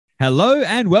Hello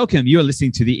and welcome. You are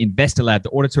listening to the Investor Lab, the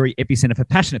auditory epicenter for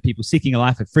passionate people seeking a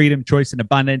life of freedom, choice, and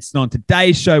abundance. And on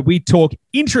today's show, we talk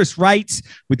interest rates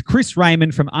with Chris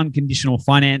Raymond from Unconditional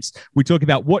Finance. We talk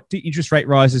about what do interest rate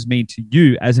rises mean to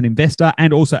you as an investor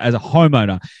and also as a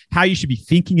homeowner, how you should be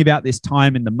thinking about this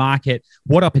time in the market,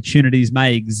 what opportunities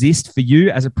may exist for you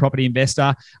as a property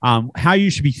investor, how you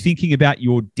should be thinking about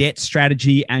your debt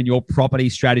strategy and your property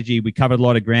strategy. We covered a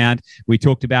lot of ground. We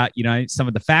talked about, some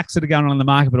of the facts that are going on in the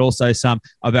market, but also some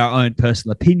of our own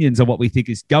personal opinions on what we think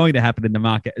is going to happen in the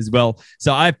market as well.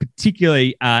 So I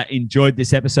particularly enjoyed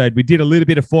this episode. We did a little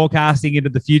bit of forecasting into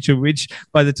the future, which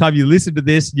by the time you listen to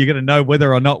this, you're going to know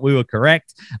whether or not we were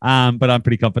correct. But I'm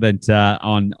pretty confident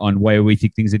on where we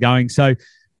think things are going. So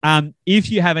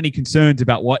if you have any concerns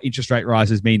about what interest rate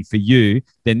rises mean for you,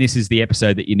 then this is the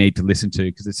episode that you need to listen to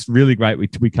because it's really great.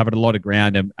 We covered a lot of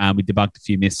ground and we debunked a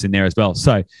few myths in there as well.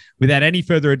 So without any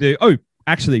further ado,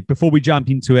 actually, before we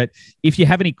jump into it, if you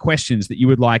have any questions that you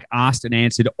would like asked and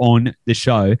answered on the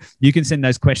show, you can send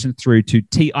those questions through to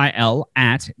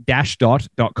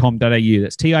til@dashdot.com.au.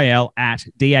 That's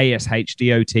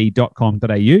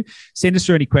til@dashdot.com.au. Send us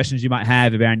through any questions you might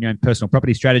have about your own personal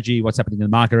property strategy, what's happening in the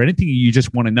market, or anything you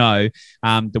just want to know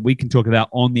that we can talk about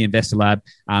on the Investor Lab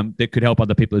that could help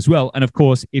other people as well. And of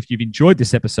course, if you've enjoyed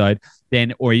this episode,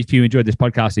 or if you enjoyed this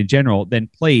podcast in general, then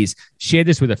please share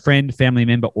this with a friend, family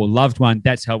member, or loved one.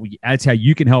 That's how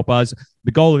you can help us.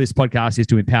 The goal of this podcast is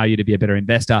to empower you to be a better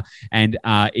investor. And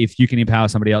if you can empower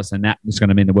somebody else, then that's going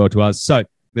to mean the world to us. So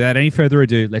without any further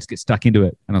ado, let's get stuck into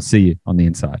it. And I'll see you on the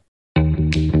inside.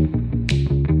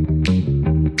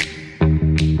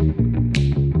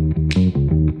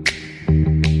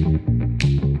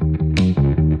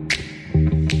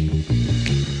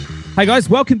 Hey guys,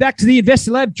 welcome back to the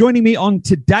Investor Lab. Joining me on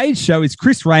today's show is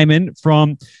Chris Raymond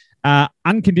from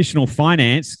Unconditional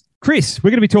Finance. Chris, we're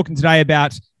going to be talking today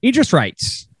about interest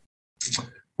rates.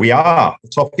 We are. The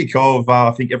topic of,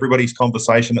 I think, everybody's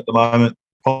conversation at the moment,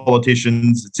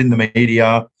 politicians, it's in the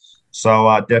media.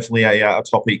 So definitely a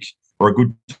topic or a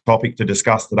good topic to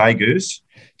discuss today, Goose.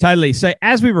 Totally. So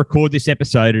as we record this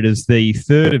episode, it is the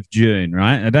 3rd of June,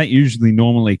 right? I don't usually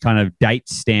normally kind of date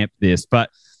stamp this,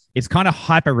 but it's kind of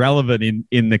hyper relevant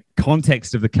in the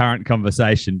context of the current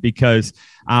conversation because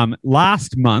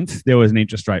last month there was an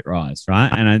interest rate rise,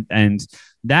 right? And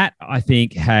that I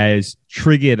think has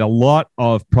triggered a lot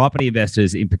of property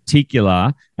investors in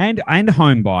particular and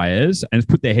home buyers and has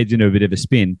put their heads into a bit of a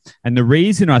spin. And the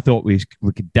reason I thought we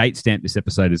could date stamp this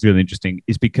episode is really interesting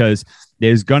is because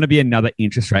there's going to be another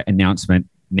interest rate announcement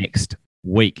next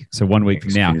week, so 1 week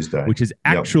from now, Tuesday, which is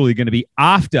actually going to be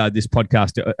after this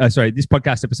podcast. This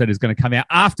podcast episode is going to come out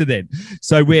after then.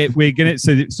 So we're going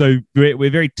to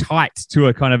we're very tight to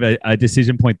a kind of a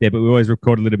decision point there, but we always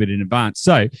record a little bit in advance.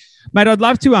 So, mate, I'd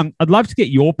love to get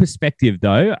your perspective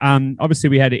though. Obviously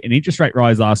we had an interest rate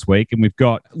rise last week, and we've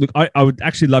got I would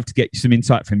actually love to get some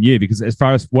insight from you because as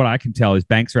far as what I can tell is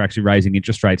banks are actually raising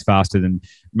interest rates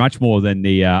much more than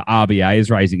the RBA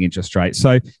is raising interest rates.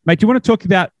 So, mate, do you want to talk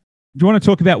about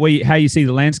how you see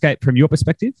the landscape from your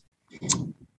perspective?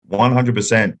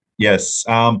 100%. Yes.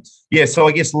 So I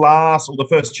guess the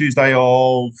first Tuesday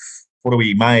of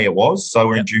May it was. So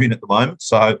we're in June at the moment.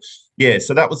 So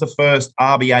so that was the first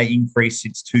RBA increase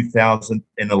since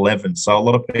 2011. So a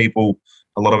lot of people,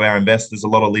 a lot of our investors, a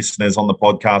lot of listeners on the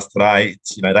podcast today,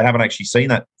 they haven't actually seen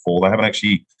that before. They haven't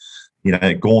actually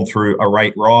gone through a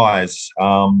rate rise.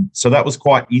 So that was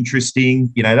quite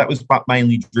interesting. That was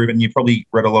mainly driven, you probably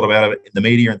read a lot about it in the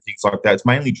media and things like that. It's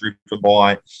mainly driven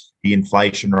by the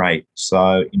inflation rate.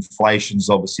 So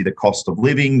inflation's obviously the cost of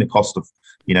living, the cost of,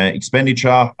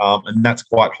 expenditure, and that's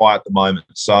quite high at the moment.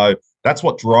 So that's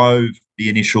what drove the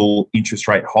initial interest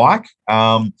rate hike.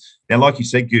 Now, like you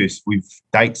said, Goose, we've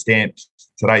date stamped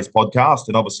today's podcast,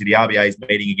 and obviously the RBA is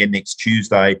meeting again next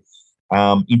Tuesday.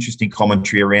 Interesting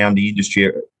commentary around the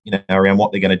industry, around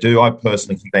what they're going to do. I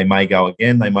personally think they may go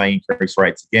again. They may increase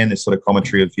rates again. There's sort of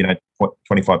commentary of,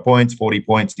 25 points, 40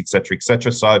 points, et cetera, et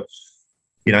cetera. So,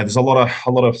 there's a lot of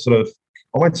sort of,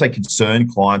 I won't say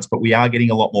concerned clients, but we are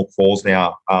getting a lot more calls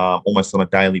now, almost on a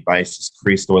daily basis.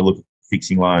 Chris, do I look at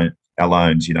fixing our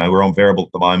loans? We're on variable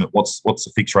at the moment. What's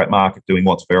the fixed rate market doing?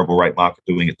 What's variable rate market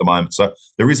doing at the moment? So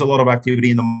there is a lot of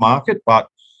activity in the market, but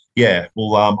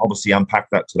we'll obviously unpack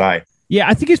that today. Yeah,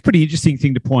 I think it's a pretty interesting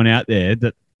thing to point out there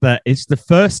that it's the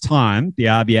first time the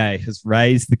RBA has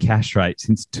raised the cash rate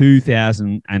since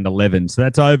 2011. So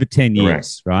that's over 10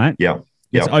 years, right? Yeah.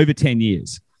 It's over 10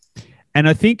 years. And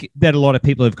I think that a lot of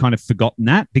people have kind of forgotten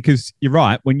that because you're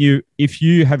right. If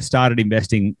you have started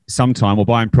investing sometime or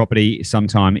buying property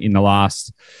sometime in the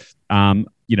last, 10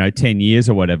 years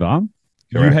or whatever,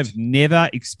 you have never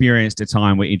experienced a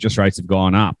time where interest rates have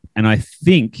gone up. And I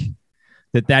think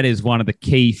that is one of the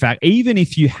key factors. Even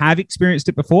if you have experienced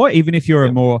it before, even if you're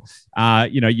a more,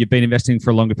 you've been investing for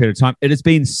a longer period of time, it has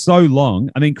been so long.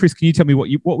 I mean, Chris, can you tell me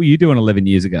what were you doing 11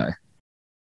 years ago?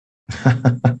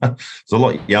 It's a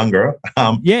lot younger.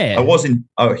 I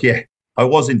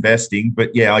was investing,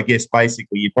 but yeah, I guess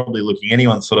basically you're probably looking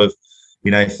anyone sort of,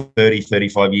 30,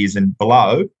 35 years and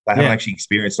below, they haven't actually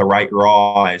experienced a rate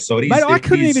rise. So it is. Mate, I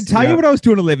couldn't even tell you what I was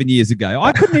doing 11 years ago.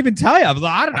 I couldn't even tell you. I was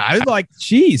like, I don't know. Like,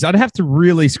 geez, I'd have to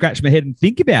really scratch my head and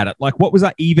think about it. Like, what was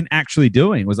I even actually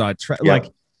doing? Was I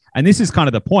and this is kind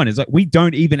of the point, is like we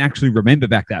don't even actually remember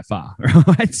back that far,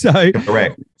 right? So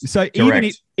correct. So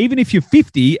even if you're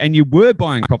 50 and you were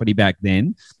buying property back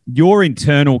then, your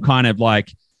internal kind of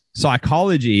like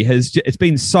psychology it's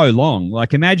been so long.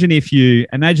 Like imagine 10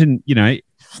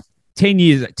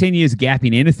 years gap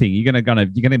in anything, you're gonna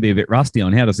be a bit rusty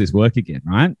on how does this work again,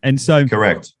 right? And so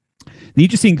correct. The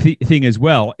interesting thing as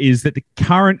well is that the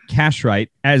current cash rate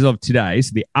as of today,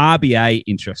 so the RBA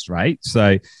interest rate,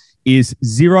 so is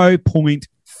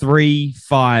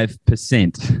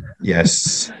 0.35%.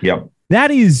 Yes. Yep.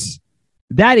 That is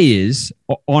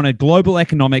on a global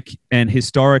economic and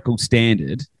historical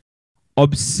standard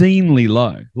obscenely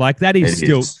low. Like that is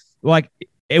still like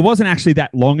it wasn't actually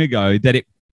that long ago that it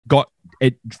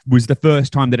was the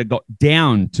first time that it got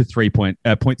down to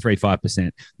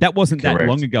 0.35%. That wasn't that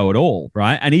long ago at all,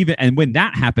 right? And when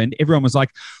that happened, everyone was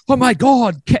like, "Oh my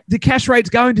God, the cash rate's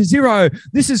going to zero.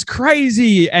 This is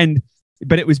crazy."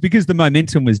 But it was because the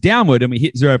momentum was downward and we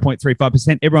hit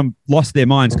 0.35%. Everyone lost their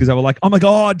minds because they were like, "Oh my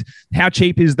God, how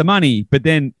cheap is the money?" But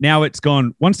then now it's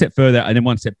gone one step further and then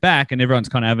one step back, and everyone's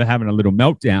kind of having a little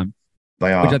meltdown.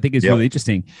 They are. Which I think is really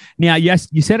interesting. Now, yes,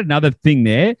 you said another thing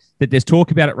there, that there's talk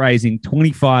about it raising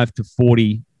 25 to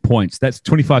 40 points. That's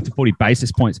 25 to 40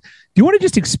 basis points. Do you want to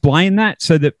just explain that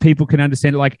so that people can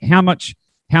understand, like, how much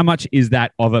is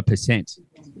that of a percent?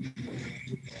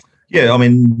 Yeah, I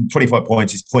mean, 25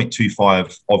 points is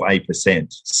 0.25 of a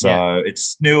percent. So it's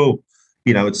still,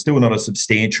 it's still not a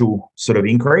substantial sort of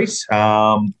increase.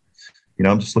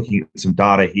 I'm just looking at some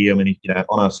data here. I mean,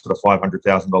 on a sort of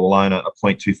 $500,000 loan, a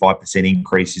 0.25%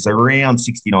 increase is around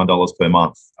 $69 per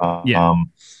month.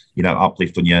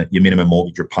 Uplift on your minimum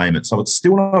mortgage repayment. So it's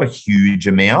still not a huge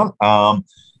amount.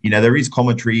 There is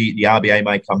commentary. The RBA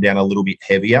may come down a little bit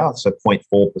heavier, so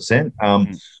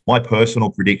 0.4%. My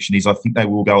personal prediction is I think they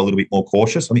will go a little bit more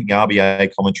cautious. I think the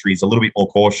RBA commentary is a little bit more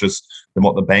cautious than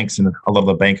what the banks and a lot of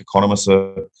the bank economists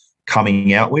are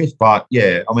coming out with. But,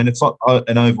 yeah, I mean, it's not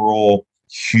an overall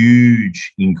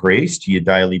huge increase to your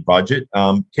daily budget.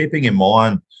 Keeping in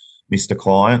mind, Mr.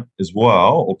 Client, as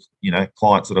well, or,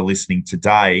 clients that are listening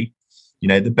today,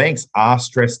 the banks are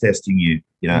stress testing you,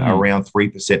 around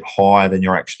 3% higher than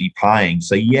you're actually paying.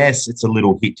 So, yes, it's a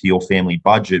little hit to your family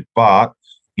budget, but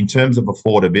in terms of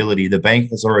affordability, the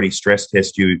bank has already stress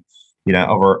tested you,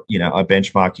 over, a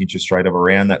benchmark interest rate of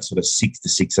around that sort of 6 to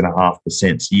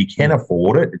 6.5%. So you can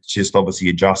afford it. It's just obviously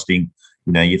adjusting,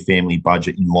 your family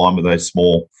budget in line with those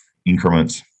small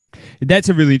increments. That's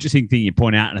a really interesting thing you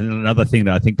point out. And another thing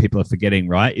that I think people are forgetting,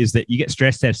 right, is that you get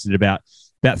stress tested about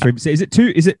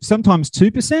 3%. Is it sometimes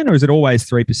 2% or is it always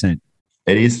 3%?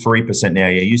 It is 3% now.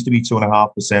 Yeah, it used to be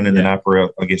 2.5%, and then after,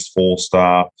 I guess,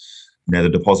 4-star, the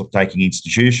deposit taking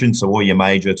institution. So all your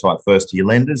major type first-tier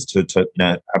lenders to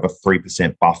have a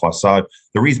 3% buffer. So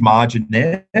there is margin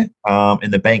there,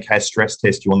 and the bank has stress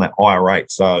tested you on that higher rate.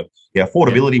 So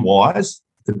affordability-wise,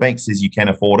 the bank says you can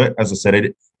afford it. As I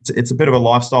said, it's a bit of a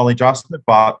lifestyle adjustment,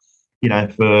 but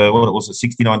for what it was,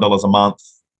 $69 a month,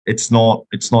 it's not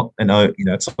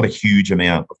a huge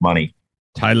amount of money.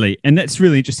 Totally. And that's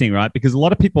really interesting, right? Because a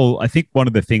lot of people, I think one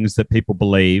of the things that people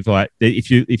believe, like if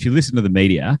you listen to the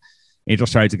media,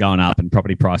 interest rates are going up and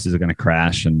property prices are going to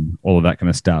crash and all of that kind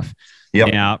of stuff.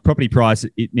 Yep. Now, property price.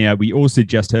 We also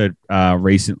just heard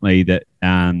recently that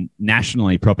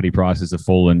nationally property prices have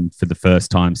fallen for the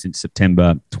first time since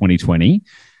September 2020.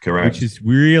 Correct. Which is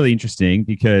really interesting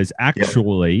because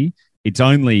actually it's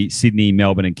only Sydney,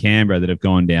 Melbourne and Canberra that have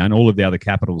gone down. All of the other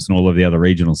capitals and all of the other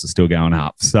regionals are still going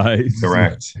up. So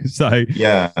correct.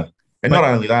 Yeah. And not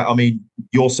only that, I mean,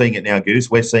 you're seeing it now,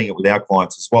 Goose. We're seeing it with our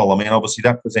clients as well. I mean, obviously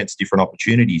that presents different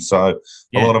opportunities. So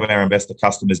a lot of our investor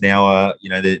customers now are,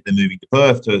 they're moving to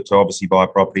Perth to obviously buy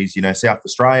properties. South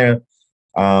Australia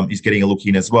is getting a look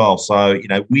in as well. So,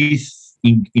 with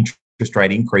interest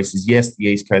rate increases, yes, the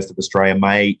east coast of Australia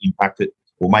may impact it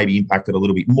or maybe impact it a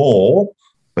little bit more,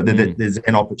 but there's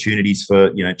opportunities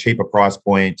for, cheaper price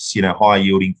points, higher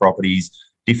yielding properties,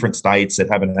 different states that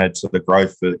haven't had sort of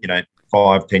growth for,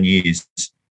 5-10 years.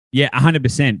 Yeah,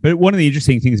 100%. But one of the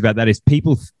interesting things about that is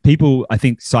people, I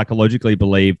think, psychologically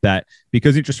believe that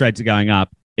because interest rates are going up,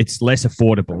 it's less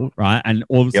affordable, right? And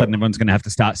all of a sudden, everyone's going to have to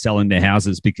start selling their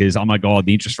houses because, oh my God,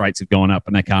 the interest rates have gone up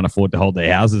and they can't afford to hold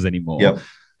their houses anymore.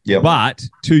 But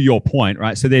to your point,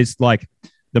 right? So there's like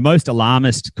the most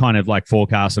alarmist kind of like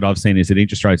forecast that I've seen is that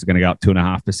interest rates are going to go up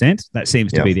 2.5%. That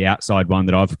seems to be the outside one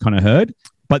that I've kind of heard.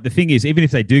 But the thing is, even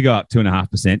if they do go up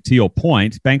 2.5%, to your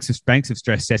point, banks have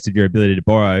stress tested your ability to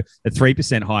borrow at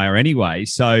 3% higher anyway.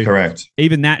 So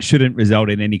even that shouldn't result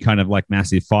in any kind of like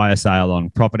massive fire sale on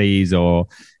properties or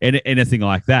anything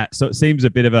like that. So it seems a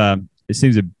bit of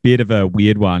a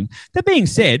weird one. That being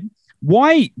said,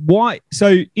 why?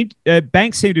 So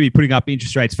banks seem to be putting up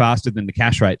interest rates faster than the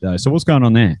cash rate, though. So what's going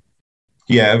on there?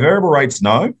 Yeah, variable rates,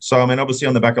 no. So, I mean, obviously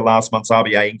on the back of last month's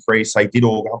RBA increase, they did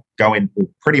all go in,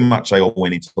 pretty much they all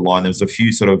went into the line. There was a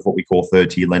few sort of what we call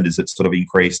third-tier lenders that sort of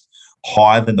increased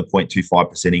higher than the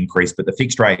 0.25% increase, but the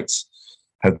fixed rates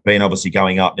have been obviously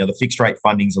going up. Now, the fixed rate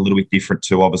funding is a little bit different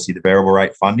to obviously the variable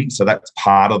rate funding, so that's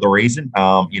part of the reason.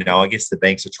 I guess the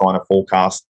banks are trying to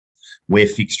forecast where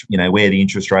where the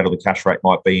interest rate or the cash rate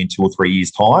might be in 2 or 3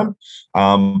 years' time.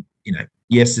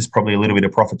 Yes, there's probably a little bit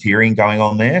of profiteering going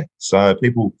on there. So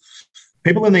people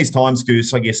in these times,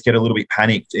 Goose, I guess, get a little bit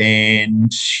panicked. And,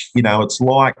 it's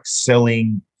like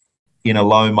selling in a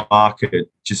low market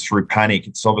just through panic.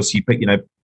 It's obviously,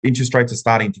 interest rates are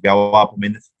starting to go up. I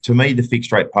mean, to me, the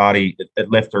fixed rate party, it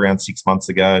left around 7 months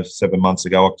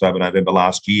ago, October, November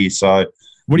last year. So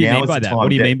what do you mean by that? What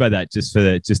do you mean by that? Just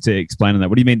to explain on that.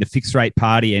 What do you mean the fixed rate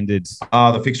party ended?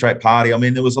 The fixed rate party. I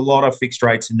mean, there was a lot of fixed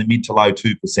rates in the mid to low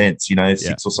 2%,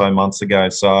 6 or so months ago.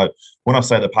 So when I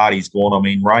say the party's gone, I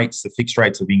mean the fixed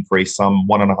rates have increased some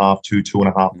 1.5% to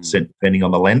 2.5%, depending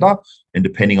on the lender and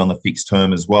depending on the fixed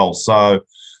term as well. So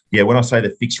yeah, when I say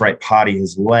the fixed rate party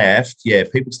has left,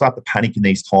 people start to panic in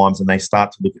these times and they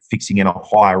start to look at fixing in a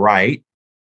higher rate.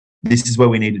 This is where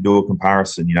we need to do a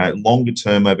comparison. Longer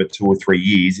term over 2 or 3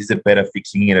 years, is it better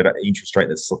fixing in at an interest rate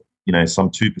that's, some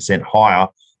 2% higher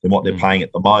than what they're paying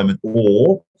at the moment?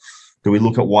 Or do we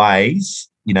look at ways,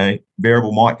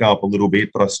 variable might go up a little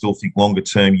bit, but I still think longer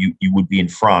term you would be in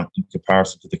front in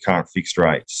comparison to the current fixed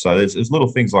rate. So there's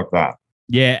little things like that.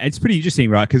 Yeah, it's pretty interesting,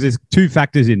 right? Because there's two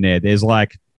factors in there. There's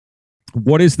like,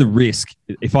 what is the risk?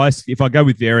 If I go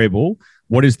with variable,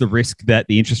 what is the risk that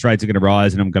the interest rates are going to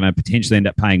rise and I'm going to potentially end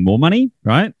up paying more money,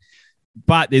 right?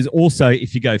 But there's also,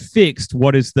 if you go fixed,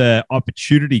 what is the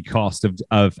opportunity cost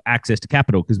of access to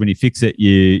capital? Because when you fix it,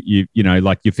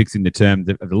 like you're fixing the term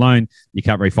of the loan, you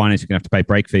can't refinance, you're going to have to pay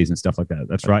break fees and stuff like that.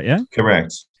 That's right, yeah?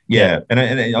 Correct. Yeah. And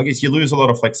I guess you lose a lot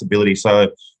of flexibility.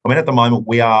 So, I mean, at the moment,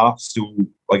 we are still,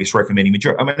 I guess, recommending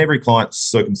every client's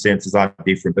circumstances are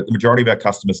different, but the majority of our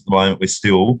customers at the moment, we're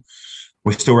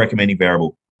still recommending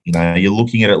variable. You're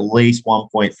looking at least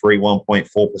 1.3,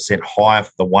 1.4% higher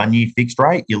for the 1 year fixed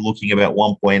rate. You're looking about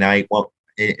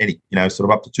 1.8, sort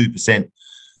of up to 2%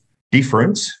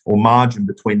 difference or margin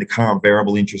between the current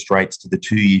variable interest rates to the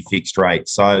 2 year fixed rate.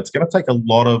 So it's going to take a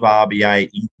lot of RBA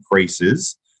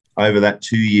increases over that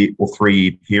 2 year or 3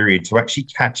 year period to actually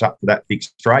catch up to that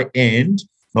fixed rate. And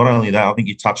not only that, I think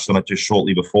you touched on it just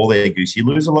shortly before there, Goose, you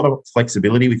lose a lot of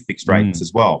flexibility with fixed rates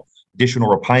as well. Additional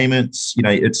repayments,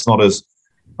 it's not as,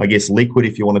 I guess, liquid.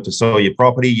 If you wanted to sell your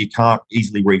property, you can't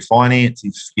easily refinance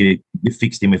if you're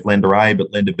fixed in with lender A,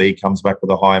 but lender B comes back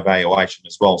with a higher valuation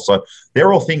as well. So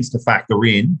they're all things to factor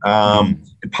in.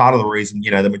 And part of the reason,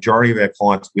 the majority of our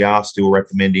clients, we are still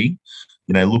recommending,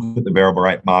 look at the variable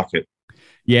rate market.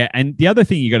 Yeah, and the other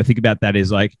thing you got to think about that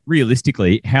is, like,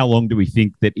 realistically, how long do we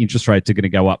think that interest rates are going to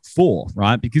go up for,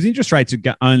 right? Because interest rates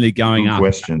are only going up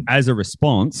as a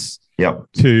response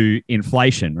to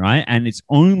inflation, right? And it's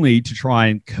only to try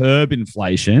and curb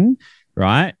inflation,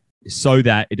 right, so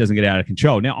that it doesn't get out of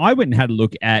control. Now, I went and had a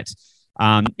look at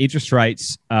interest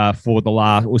rates for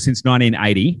since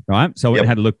 1980, right? So I went and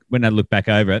had a look back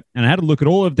over it, and I had a look at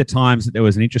all of the times that there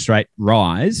was an interest rate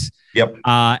rise.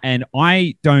 And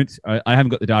I haven't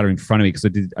got the data in front of me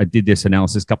because I did this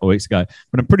analysis a couple of weeks ago,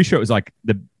 but I'm pretty sure it was like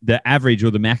the average or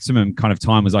the maximum kind of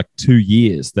time was like 2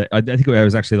 years. That I think it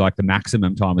was actually like the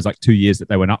maximum time was like 2 years that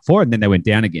they went up for, and then they went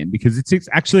down again, because it's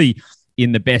actually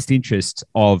in the best interest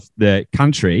of the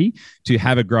country to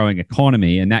have a growing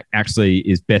economy, and that actually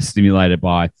is best stimulated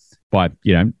by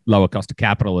lower cost of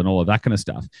capital and all of that kind of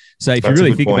stuff. So if you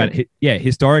really think about it,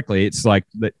 historically, it's like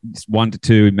it's 1 to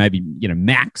 2, maybe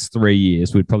max 3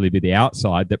 years would probably be the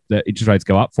outside that the interest rates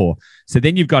go up for. So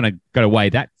then you've got to weigh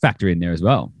that factor in there as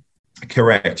well.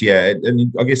 Correct. Yeah,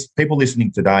 and I guess people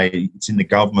listening today, it's in the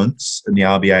government's and the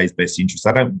RBA's best interest.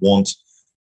 They don't want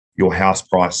your house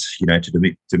price,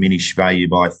 to diminish value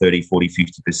by 30, 40,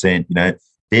 50%,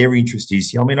 their interest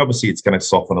is, obviously it's going to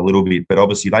soften a little bit, but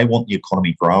obviously they want the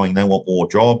economy growing. They want more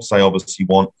jobs. They obviously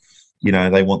want,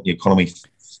 they want the economy,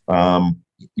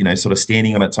 sort of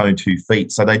standing on its own 2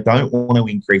 feet. So they don't want to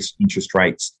increase interest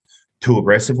rates too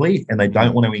aggressively, and they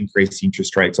don't want to increase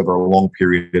interest rates over a long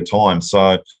period of time.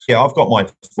 So, yeah, I've got my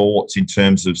thoughts in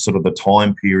terms of sort of the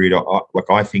time period.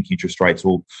 I think interest rates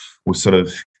will sort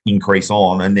of increase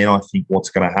on, and then I think what's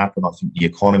going to happen, I think the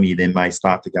economy then may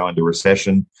start to go into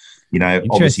recession.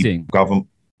 Obviously government.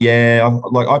 Yeah,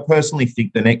 I personally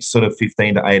think the next sort of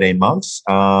 15 to 18 months,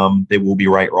 there will be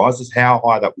rate rises. How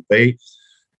high that will be,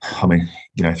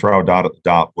 throw a dart at the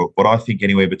dart, but I think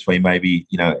anywhere between maybe,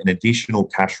 an additional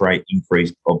cash rate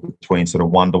increase of between sort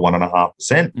of 1 to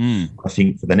 1.5%. I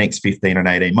think for the next 15 and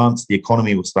 18 months, the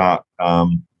economy will start,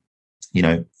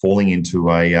 falling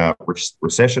into a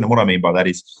recession. And what I mean by that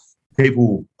is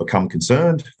people become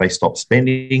concerned. They stop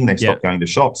spending. They stop going to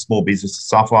shops. Small businesses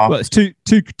suffer. Well, it's two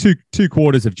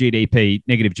quarters of GDP,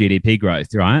 negative GDP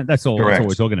growth, right? That's all. Correct. That's all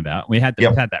we're talking about. We had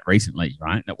that recently,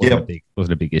 right? That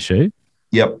wasn't a big issue.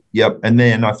 Yep. And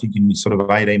then I think in sort of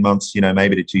 18 months,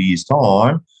 maybe to 2 years'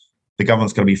 time, the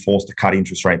government's going to be forced to cut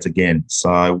interest rates again.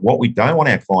 So what we don't want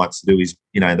our clients to do is,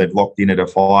 they've locked in at a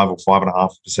 5 or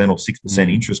 5.5% or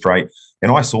 6% interest rate.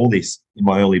 And I saw this in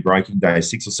my early broking days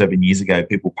 6 or 7 years ago.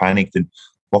 People panicked and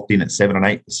locked in at 7 and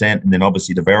 8%. And then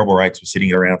obviously the variable rates were sitting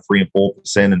at around 3 and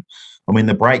 4%. And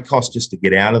the break cost just to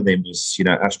get out of them was,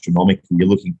 astronomical. You're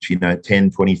looking to,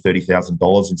 $10,000, $20,000,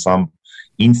 $30,000 in some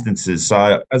instances.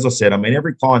 So as I said,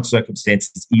 every client's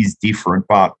circumstances is different,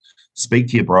 but speak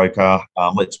to your broker.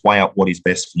 Let's weigh up what is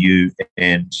best for you.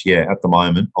 And at the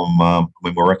moment,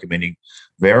 when we're recommending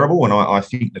variable, and I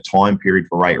think the time period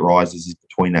for rate rises is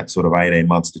between that sort of 18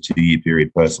 months to 2 year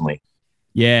period personally.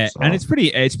 Yeah. So, and it's pretty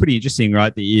interesting,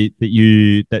 right? That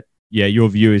your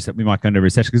view is that we might go into a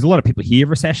recession, because a lot of people hear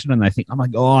recession and they think, oh my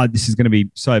God, this is going to be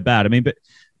so bad. But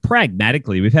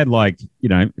pragmatically, we've had a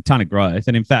ton of growth,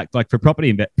 and in fact, for property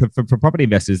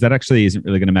investors, that actually isn't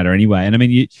really going to matter anyway.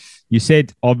 And you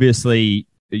said obviously,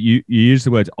 you used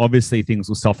the words obviously things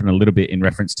will soften a little bit in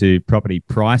reference to property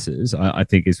prices. I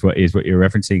think is what you're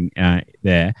referencing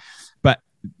there. But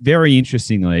very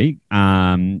interestingly,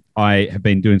 I have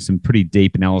been doing some pretty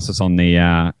deep analysis on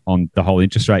the whole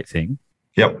interest rate thing.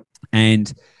 Yep.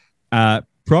 And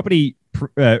property.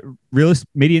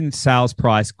 Median sales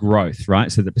price growth,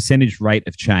 right? So the percentage rate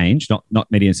of change,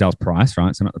 not median sales price,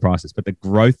 right? So not the prices, but the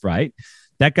growth rate,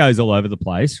 that goes all over the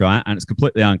place, right? And it's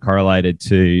completely uncorrelated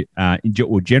to,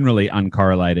 or generally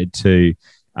uncorrelated to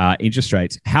interest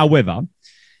rates. However,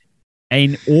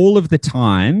 in all of the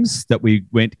times that we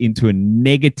went into a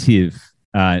negative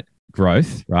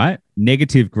growth, right?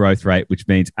 Negative growth rate, which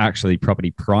means actually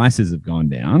property prices have gone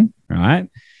down, right?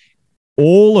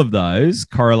 All of those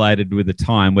correlated with a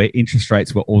time where interest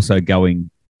rates were also going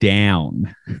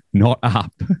down, not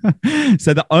up.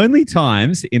 So the only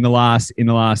times in the last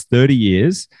 30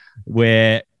 years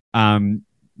where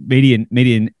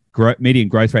median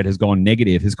growth rate has gone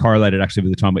negative has correlated actually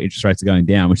with the time where interest rates are going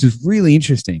down, which is really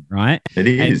interesting, right? It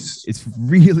is. And it's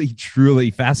really,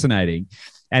 truly fascinating.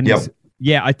 And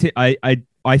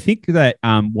I think that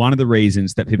one of the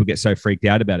reasons that people get so freaked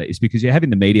out about it is because you have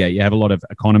in the media, you have a lot of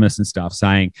economists and stuff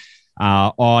saying,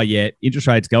 interest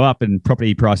rates go up and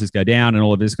property prices go down and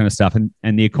all of this kind of stuff.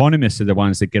 And the economists are the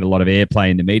ones that get a lot of airplay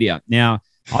in the media. Now,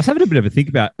 I was having a bit of a think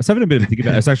about it.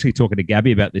 I was actually talking to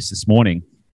Gabby about this morning,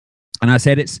 and I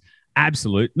said, it's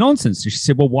absolute nonsense. She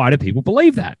said, well, why do people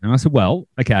believe that? And I said, well,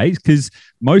 okay, because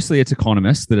mostly it's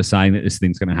economists that are saying that this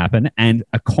thing's going to happen. And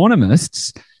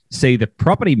economists see the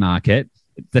property market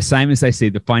the same as they see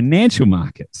the financial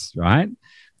markets, right?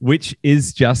 Which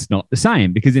is just not the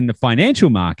same, because in the financial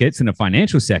markets, in the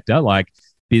financial sector, like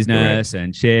business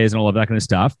and shares and all of that kind of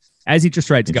stuff, as interest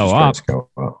rates go up,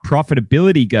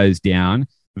 profitability goes down,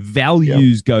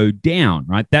 values go down,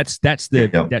 right? That's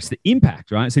the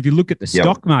impact, right? So if you look at the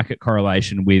stock market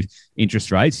correlation with interest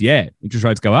rates, interest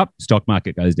rates go up, stock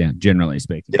market goes down, generally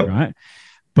speaking, right?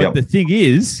 But the thing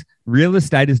is, real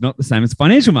estate is not the same as the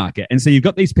financial market. And so you've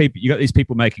got these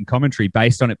people making commentary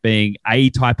based on it being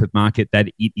a type of market that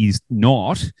it is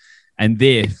not. And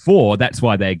therefore, that's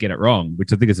why they get it wrong,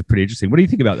 which I think is pretty interesting. What do you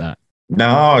think about that?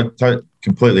 No, I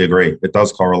completely agree. It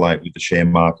does correlate with the share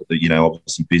market,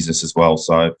 obviously business as well.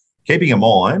 So keeping in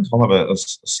mind, I'll have a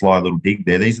sly little dig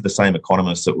there. These are the same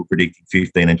economists that were predicting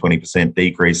 15 and 20%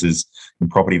 decreases in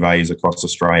property values across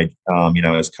Australia,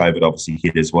 as COVID obviously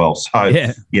hit as well. So,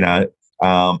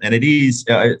 and it is,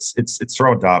 it's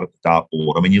throw a dart at the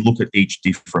dartboard. You look at each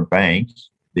different bank,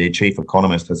 their chief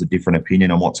economist has a different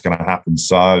opinion on what's going to happen.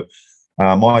 So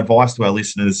my advice to our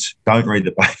listeners: don't read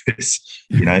the papers.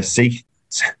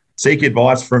 Seek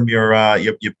advice from your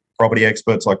property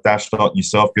experts like Dashdot and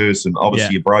yourself, Goose, and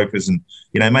obviously your brokers, and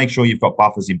make sure you've got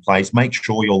buffers in place. Make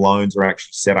sure your loans are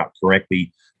actually set up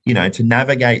correctly. To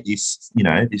navigate this,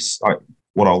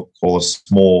 what I'll call a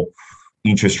small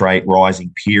interest rate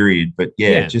rising period. But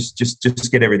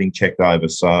just get everything checked over.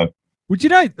 So, would you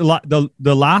know, like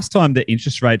the last time that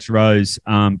interest rates rose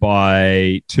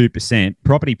by 2%,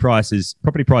 property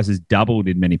prices doubled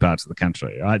in many parts of the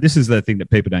country. Right, this is the thing that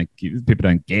people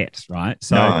don't get. Right,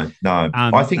 so no,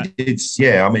 I think it's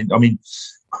I mean,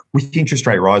 with interest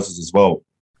rate rises as well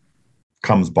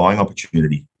comes buying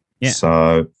opportunity. Yeah.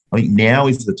 So I think now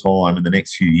is the time in the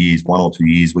next few years, 1 or 2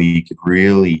 years, where you could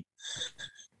really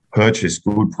purchase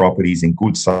good properties in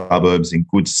good suburbs in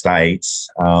good states,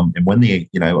 and when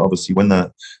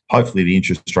hopefully the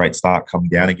interest rates start coming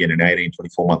down again in 18,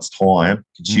 24 months time,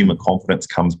 consumer confidence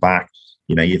comes back,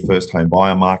 your first home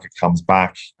buyer market comes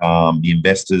back, the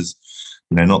investors,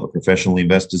 not the professional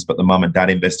investors, but the mum and dad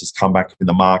investors come back in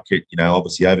the market,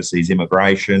 obviously overseas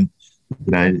immigration,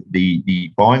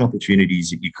 the buying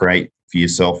opportunities that you create for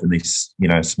yourself in this,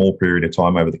 small period of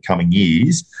time over the coming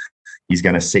years is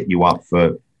going to set you up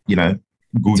for,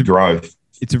 good growth.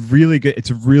 It's a really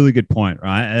good point,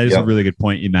 right? That is a really good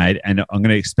point you made. And I'm going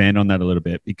to expand on that a little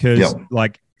bit because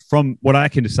from what I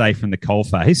can say from the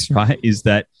coalface, right, is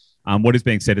that what is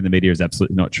being said in the media is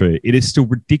absolutely not true. It is still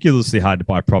ridiculously hard to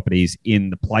buy properties in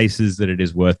the places that it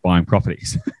is worth buying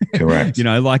properties. Correct.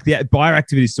 Like the buyer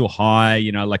activity is still high,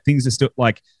 like things are still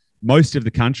like most of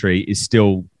the country is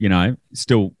still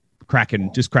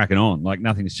cracking on, like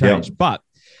nothing's changed. But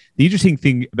the interesting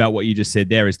thing about what you just said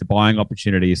there is the buying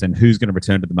opportunities and who's going to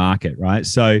return to the market, right?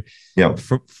 So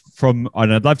and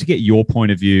I'd love to get your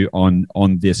point of view on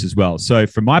this as well. So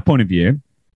from my point of view,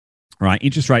 right,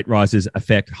 interest rate rises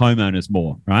affect homeowners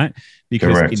more, right?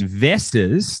 Because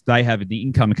investors, they have the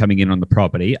income coming in on the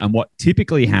property. And what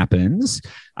typically happens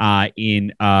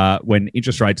when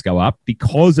interest rates go up,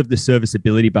 because of the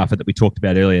serviceability buffer that we talked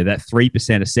about earlier, that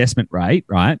 3% assessment rate,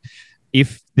 right?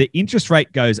 If the interest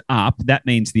rate goes up, that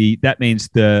means the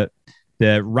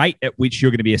rate at which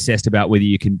you're going to be assessed about whether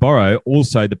you can borrow,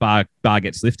 also the bar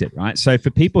gets lifted, right? So for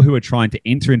people who are trying to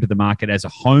enter into the market as a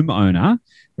homeowner,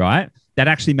 right, that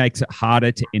actually makes it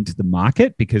harder to enter the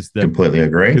market because completely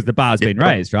agree, because the bar's been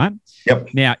raised, right?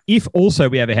 Yep. Now, if also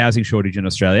we have a housing shortage in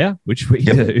Australia, which we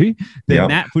do, then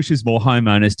that pushes more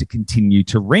homeowners to continue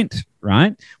to rent,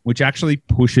 right? Which actually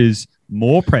pushes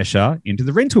more pressure into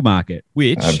the rental market,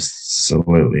 which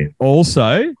absolutely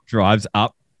also drives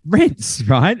up rents,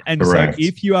 right? And so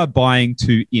if you are buying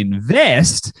to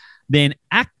invest, then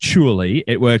actually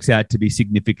it works out to be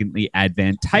significantly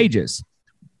advantageous.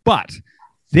 But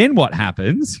then what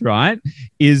happens, right,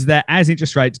 is that as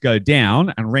interest rates go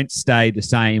down and rents stay the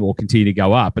same or continue to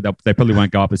go up, but they probably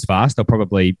won't go up as fast. They'll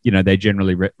probably, they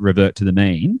generally revert to the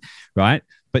mean, right?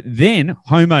 But then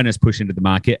homeowners push into the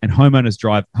market, and homeowners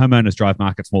drive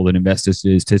markets more than investors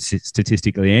do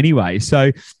statistically anyway.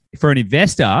 So for an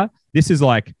investor, this is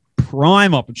like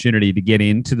prime opportunity to get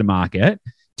into the market,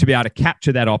 to be able to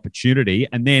capture that opportunity.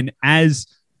 And then as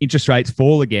interest rates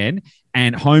fall again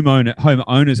and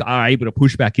homeowners are able to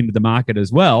push back into the market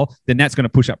as well, then that's going to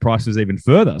push up prices even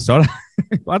further. So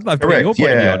I'd love to get your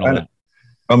point of view on all that.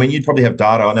 I mean, you'd probably have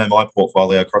data. I know my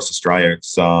portfolio across Australia,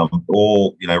 it's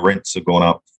all, rents have gone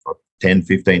up 10,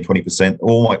 15,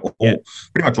 20%.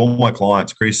 Pretty much all my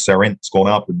clients, Chris, our rent's gone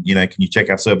up. And, can you check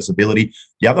our serviceability?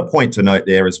 The other point to note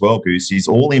there as well, Goose, is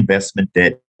all investment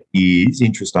debt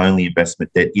interest-only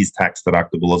investment debt is tax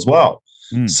deductible as well.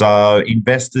 So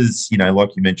investors, like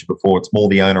you mentioned before, it's more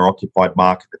the owner-occupied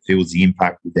market that feels the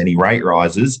impact with any rate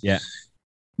rises. Yeah.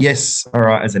 Yes, all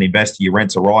right, as an investor, your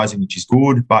rents are rising, which is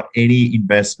good, but any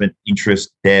investment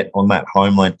interest debt on that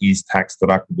home loan is tax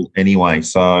deductible anyway.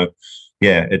 So,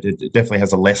 it definitely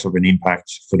has a less of an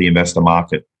impact for the investor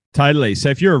market. Totally. So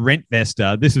if you're a rent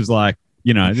investor, this is like,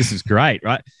 this is great,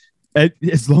 right?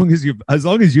 As long as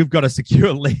you've got a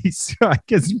secure lease, right?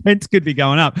 Because rents could be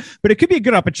going up, but it could be a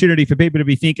good opportunity for people to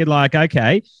be thinking like,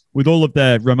 okay, with all of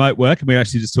the remote work, and we were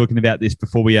actually just talking about this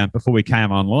before we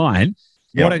came online.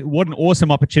 Yep. What an awesome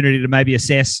opportunity to maybe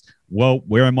assess, well,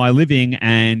 where am I living,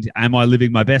 and am I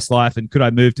living my best life, and could I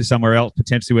move to somewhere else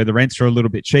potentially where the rents are a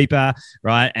little bit cheaper,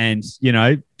 right? And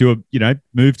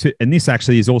move to, and this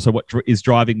actually is also what is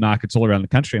driving markets all around the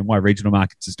country and why regional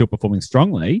markets are still performing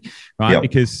strongly, right? Yep.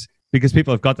 Because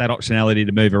people have got that optionality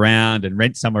to move around and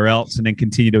rent somewhere else and then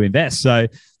continue to invest. So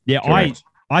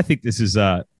I think this is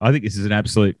an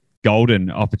absolute golden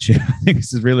opportunity. I think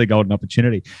this is really a golden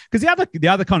opportunity because the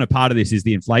other kind of part of this is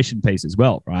the inflation piece as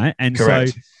well, right? And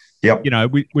Correct. so, Yep.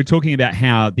 we're talking about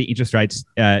how the interest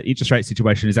rate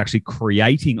situation is actually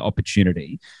creating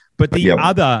opportunity, but the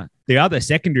other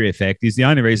secondary effect is the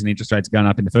only reason interest rates are going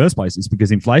up in the first place is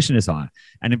because inflation is high,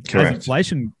 and as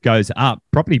inflation goes up,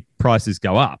 property prices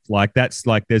go up. Like there's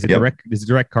a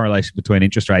direct correlation between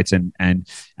interest rates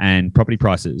and property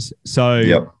prices.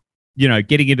 So.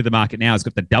 Getting into the market now has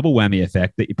got the double whammy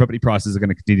effect that your property prices are going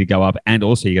to continue to go up, and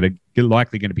also you're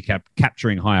likely going to be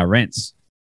capturing higher rents,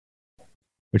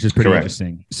 which is pretty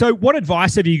interesting. So what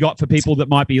advice have you got for people that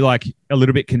might be like a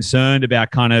little bit concerned about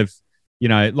kind of,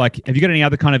 have you got any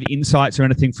other kind of insights or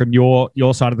anything from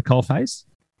your side of the coalface?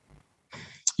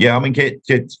 Yeah, I mean,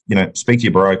 speak to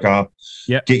your broker,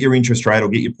 get your interest rate or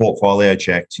get your portfolio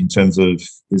checked in terms of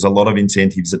there's a lot of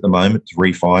incentives at the moment to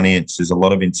refinance. There's a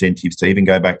lot of incentives to even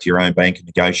go back to your own bank and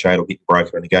negotiate or get your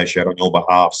broker to negotiate on your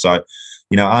behalf. So,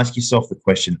 ask yourself the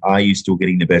question, are you still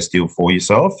getting the best deal for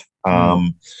yourself?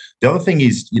 The other thing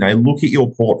is, look at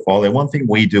your portfolio. One thing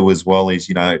we do as well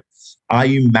is, are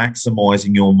you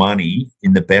maximising your money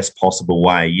in the best possible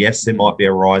way? Yes, there might be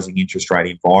a rising interest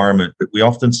rate environment, but we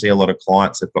often see a lot of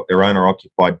clients that have got their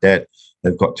owner-occupied debt.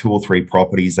 They've got 2 or 3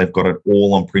 properties. They've got it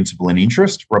all on principal and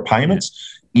interest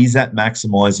repayments. Yeah. Is that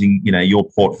maximising, your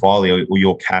portfolio or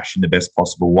your cash in the best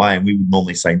possible way? And we would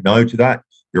normally say no to that.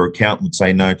 Your accountant would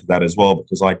say no to that as well,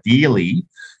 because ideally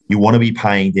you want to be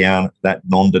paying down that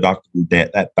non-deductible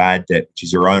debt, that bad debt, which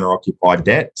is your owner-occupied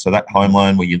debt. So that home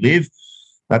loan where you live,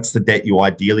 that's the debt you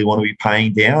ideally want to be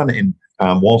paying down. And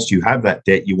whilst you have that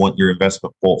debt, you want your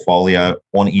investment portfolio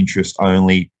on interest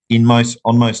only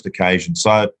on most occasions.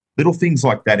 So little things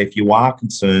like that, if you are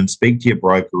concerned, speak to your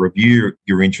broker, review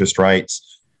your interest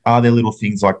rates. Are there little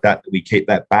things like that we keep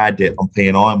that bad debt on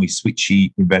P&I and we switch your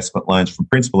investment loans from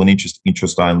principal and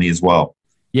interest only as well?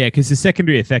 Yeah, because the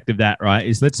secondary effect of that, right,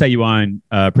 is let's say you own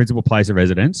a principal place of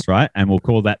residence, right, and we'll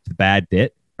call that the bad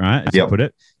debt, right, as you put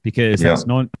it, because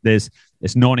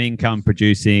it's non-income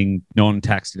producing,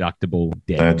 non-tax deductible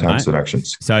debt. No tax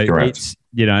deductions. So it's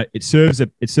it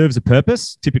serves a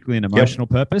purpose, typically an emotional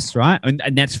purpose, right?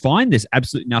 And that's fine. There's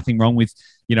absolutely nothing wrong with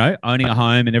owning a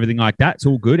home and everything like that. It's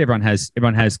all good. Everyone has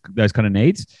those kind of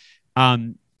needs.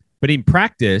 But in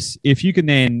practice, if you can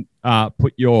then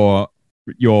put your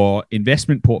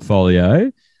investment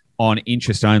portfolio on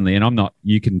interest only, and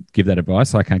you can give that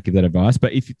advice. I can't give that advice,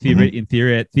 but in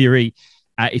theory.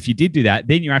 If you did do that,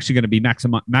 then you're actually going to be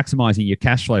maximizing your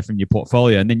cash flow from your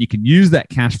portfolio. And then you can use that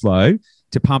cash flow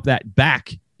to pump that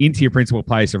back into your principal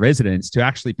place of residence to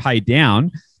actually pay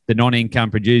down the non-income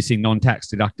producing, non-tax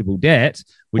deductible debt,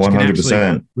 which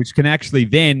 100%. can actually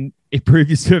then improve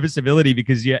your serviceability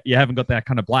because you haven't got that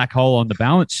kind of black hole on the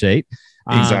balance sheet.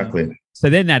 Exactly. So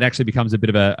then that actually becomes a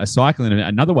bit of a cycle and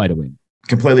another way to win.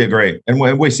 Completely agree. And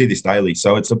we see this daily.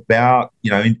 So it's about,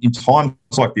 in times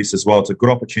like this as well, it's a good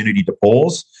opportunity to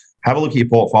pause, have a look at your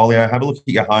portfolio, have a look at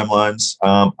your home loans.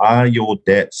 Are your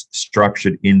debts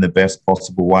structured in the best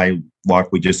possible way,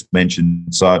 like we just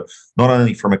mentioned? So not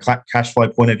only from a cash flow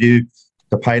point of view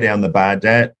to pay down the bad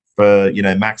debt, for,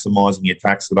 maximising your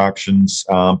tax deductions,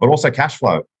 but also cash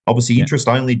flow. Obviously,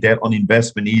 interest-only debt on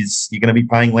investment you're going to be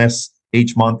paying less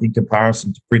each month in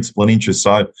comparison to principal and interest.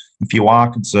 So if you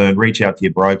are concerned, reach out to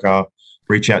your broker,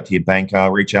 reach out to your banker,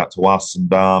 reach out to us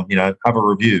and, have a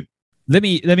review. Let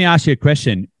me ask you a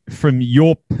question from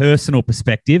your personal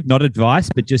perspective, not advice,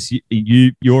 but just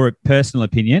your personal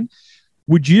opinion.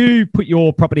 Would you put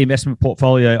your property investment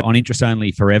portfolio on interest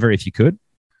only forever if you could?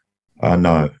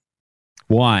 No.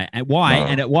 Why? And why? No.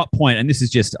 And at what point? And this is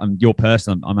just your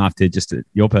personal. I'm after just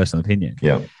your personal opinion.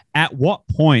 Yeah. At what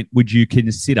point would you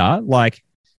consider,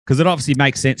 because it obviously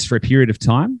makes sense for a period of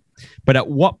time, but at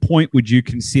what point would you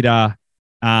consider,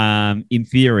 in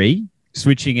theory,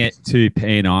 switching it to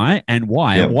P&I, and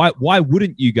why? Yeah. Why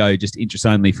wouldn't you go just interest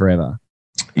only forever?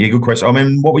 Yeah, good question. I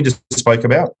mean, what we just spoke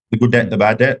about, the good debt and the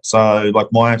bad debt. So like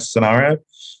my scenario,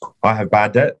 I have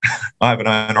bad debt. I have an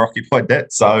owner-occupied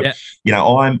debt. So,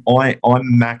 I'm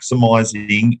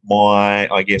maximising my,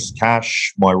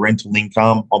 cash, my rental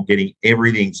income. I'm getting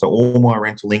everything. So all my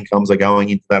rental incomes are going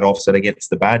into that offset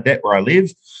against the bad debt where I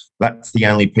live. That's the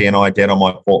only P&I debt on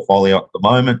my portfolio at the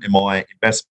moment. And my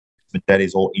investment debt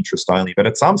is all interest only. But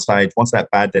at some stage, once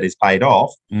that bad debt is paid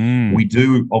off, we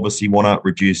do obviously want to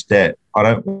reduce debt. I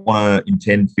don't want to, in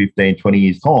 10, 15, 20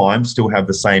 years' time, still have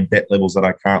the same debt levels that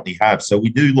I currently have. So we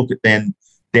do look at then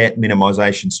debt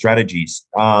minimisation strategies.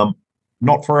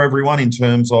 Not for everyone in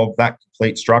terms of that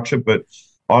complete structure, but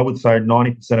I would say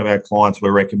 90% of our clients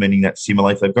we're recommending that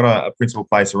similar. If they've got a principal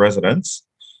place of residence,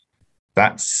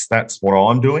 that's what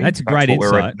I'm doing. That's a great what we're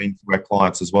insight. recommending to our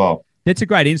clients as well. That's a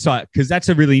great insight, because that's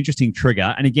a really interesting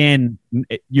trigger. And again,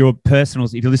 your personal,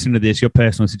 if you're listening to this, your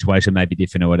personal situation may be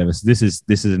different or whatever. So this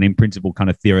is an in principle kind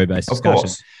of theory-based discussion.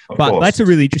 Of course. That's a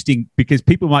really interesting, because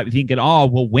people might be thinking, oh,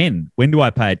 well, when do I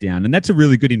pay it down? And that's a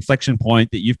really good inflection point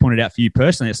that you've pointed out for you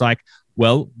personally. It's like,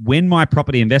 well, when my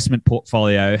property investment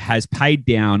portfolio has paid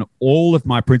down all of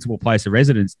my principal place of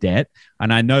residence debt,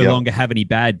 and I no longer have any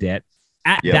bad debt,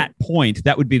 at that point,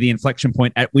 that would be the inflection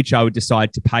point at which I would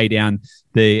decide to pay down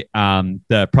the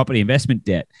property investment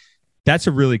debt. That's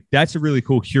a really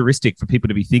cool heuristic for people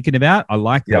to be thinking about. I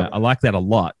like that. I like that a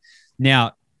lot.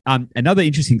 Now, another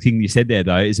interesting thing you said there,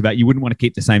 though, is about you wouldn't want to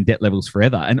keep the same debt levels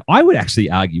forever. And I would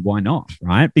actually argue, why not?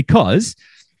 Right? Because,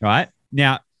 right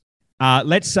now,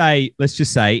 let's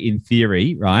just say in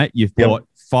theory, right, you've bought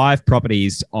 5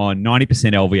 properties on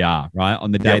 90% LVR, right,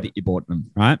 on the day that you bought them,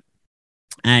 right?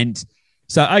 And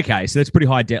so that's pretty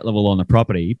high debt level on the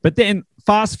property. But then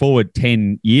fast forward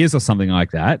 10 years or something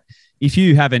like that, if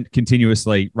you haven't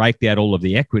continuously raked out all of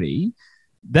the equity,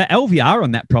 the LVR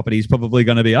on that property is probably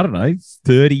going to be,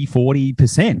 30,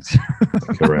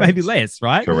 40%, Correct. maybe less,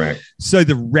 right? Correct. So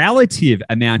the relative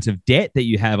amount of debt that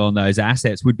you have on those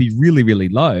assets would be really, really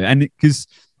low. And because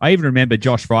I even remember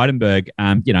Josh Frydenberg,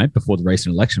 before the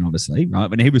recent election, obviously, right,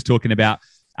 when he was talking about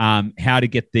how to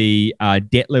get the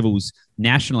debt levels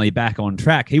nationally back on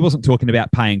track. He wasn't talking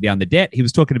about paying down the debt. He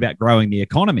was talking about growing the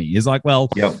economy. He's like,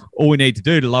 well, all we need to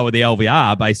do to lower the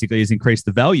LVR basically is increase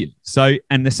the value. So,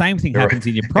 and the same thing happens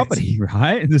in your property,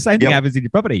 right? And the same thing happens in your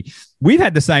property. We've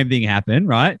had the same thing happen,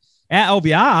 right? Our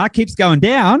LVR keeps going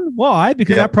down. Why?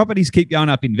 Because our properties keep going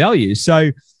up in value.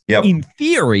 So in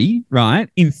theory, right?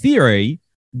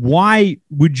 Why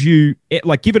would you,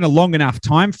 given a long enough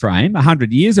time frame,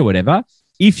 100 years or whatever,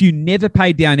 if you never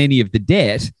paid down any of the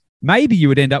debt, maybe you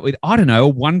would end up with, a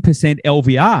 1%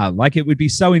 LVR. Like, it would be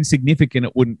so insignificant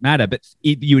it wouldn't matter, but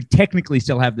you would technically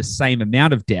still have the same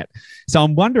amount of debt. So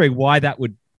I'm wondering why that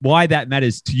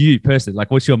matters to you personally.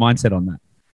 Like, what's your mindset on that?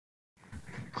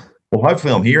 Well,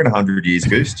 hopefully I'm here in 100 years,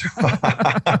 Goose.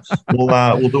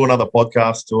 We'll do another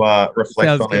podcast to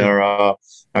reflect on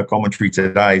our commentary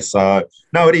today. So,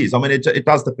 no, it is. I mean, it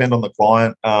does depend on the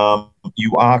client.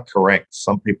 You are correct.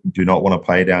 Some people do not want to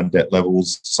pay down debt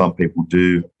levels. Some people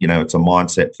do. It's a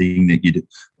mindset thing that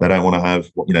they don't want to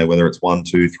have, whether it's $1,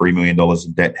 $2, $3 million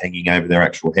in debt hanging over their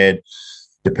actual head.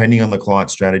 Depending on the client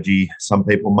strategy, some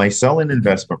people may sell an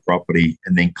investment property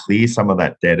and then clear some of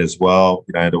that debt as well,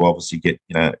 to obviously get,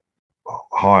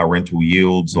 higher rental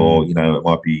yields, or it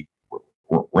might be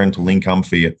rental income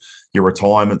for your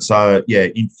retirement. So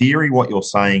in theory, what you're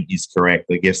saying is correct.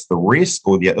 I guess the risk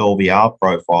or the LVR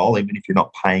profile, even if you're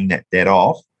not paying that debt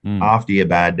off after your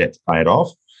bad debt's paid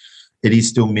off, it is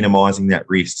still minimizing that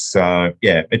risk. So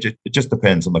it just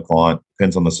depends on the client,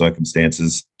 depends on the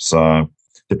circumstances. So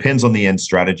depends on the end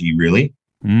strategy, really.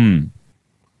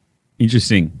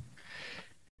 Interesting.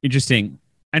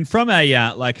 And from a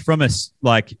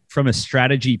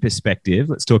strategy perspective,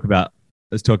 let's talk about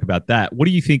that. What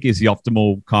do you think is the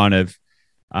optimal kind of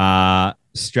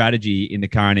strategy in the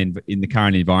current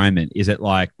environment? Is it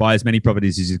like buy as many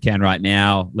properties as you can right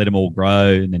now, let them all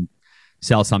grow, and then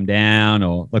sell some down,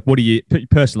 or like what do you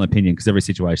personal opinion? Because every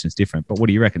situation is different. But what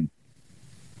do you reckon?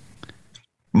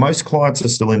 Most clients are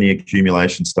still in the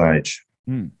accumulation stage.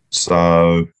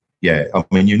 So I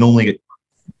mean,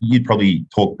 you'd probably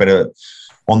talk better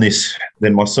on this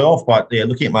than myself, but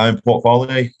looking at my own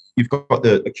portfolio, you've got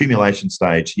the accumulation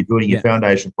stage. You're building your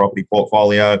foundation property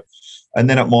portfolio, and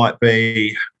then it might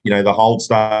be, the hold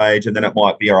stage, and then it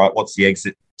might be, all right, what's the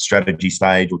exit strategy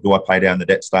stage, or do I pay down the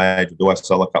debt stage, or do I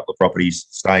sell a couple of properties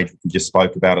stage, which we just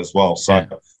spoke about as well. So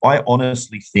I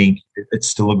honestly think it's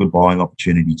still a good buying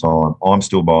opportunity time. I'm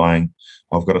still buying.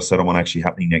 I've got a settlement actually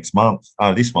happening this month.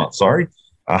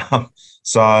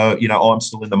 So, I'm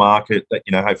still in the market. That,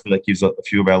 hopefully that gives a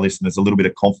few of our listeners a little bit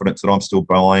of confidence that I'm still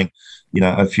buying.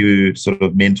 A few sort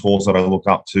of mentors that I look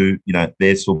up to,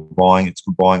 they're still buying. It's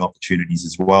good buying opportunities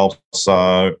as well.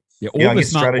 So, all the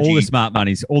smart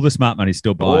money's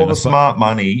still buying. All the smart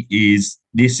money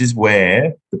this is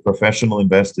where the professional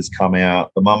investors come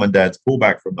out. The mum and dads pull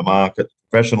back from the market. The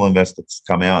professional investors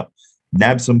come out,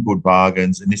 nab some good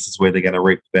bargains, and this is where they're going to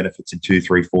reap the benefits in 2,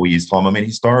 3, 4 years' time. I mean,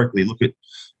 historically, look at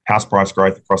house price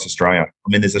growth across Australia. I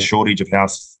mean, there's a shortage of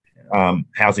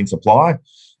housing supply.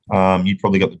 You've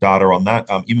probably got the data on that.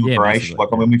 Immigration,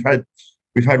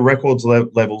 we've had records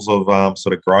levels of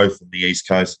sort of growth in the East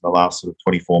Coast in the last sort of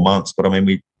 24 months. But I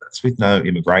mean, that's with no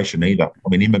immigration either. I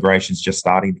mean, immigration's just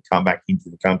starting to come back into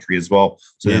the country as well.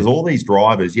 So there's all these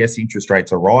drivers. Yes, interest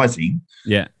rates are rising.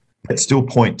 But still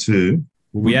point to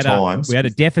We had a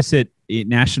deficit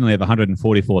nationally of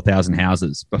 144,000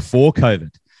 houses before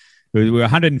COVID. We were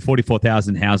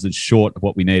 144,000 houses short of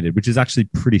what we needed, which is actually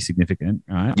pretty significant,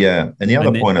 right? Yeah, and the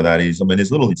other point of that is, I mean,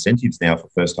 there's little incentives now for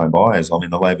first-home buyers. I mean,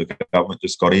 the Labor government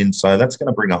just got in, so that's going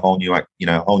to bring a whole new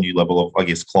level of, I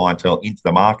guess, clientele into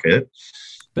the market.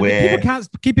 But where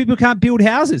people can't build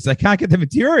houses; they can't get the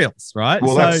materials, right?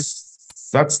 Well,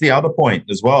 that's the other point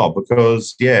as well,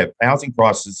 because, housing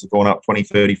prices have gone up 20,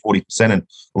 30, 40%. And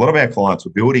a lot of our clients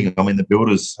were building. I mean, the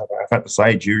builders have had to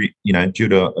say, due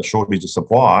to a shortage of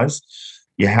supplies,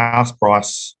 your house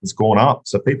price has gone up.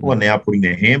 So people are now putting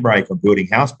their handbrake on building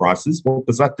house prices. What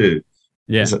does that do?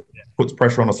 Yeah. It puts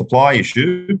pressure on a supply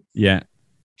issue. Yeah.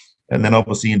 And then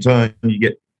obviously in turn you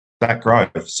get that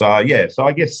growth. So, I guess,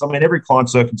 I mean, every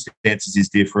client's circumstances is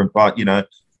different, but,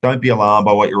 don't be alarmed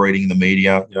by what you're reading in the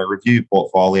media. Review your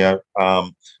portfolio.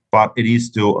 But it is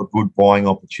still a good buying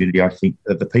opportunity. I think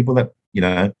that the people that,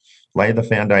 lay the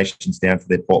foundations down for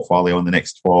their portfolio in the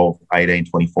next 12, 18,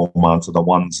 24 months are the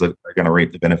ones that are going to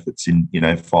reap the benefits in,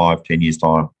 5, 10 years'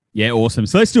 time. Yeah, awesome.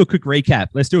 So let's do a quick recap.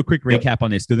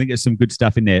 On this, because I think there's some good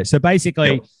stuff in there. So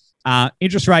basically,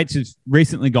 interest rates have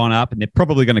recently gone up, and they're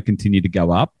probably going to continue to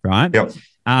go up, right? Yep.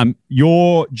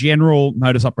 Your general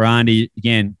modus operandi,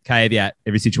 again, caveat,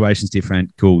 every situation is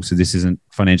different. Cool. So this isn't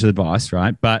financial advice,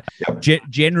 right? But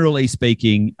generally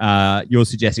speaking, you're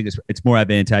suggesting it's more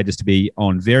advantageous to be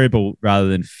on variable rather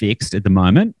than fixed at the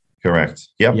moment. Correct.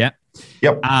 Yep.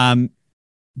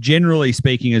 Generally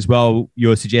speaking as well,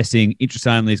 you're suggesting interest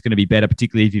only is going to be better,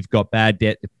 particularly if you've got bad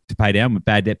debt to pay down, with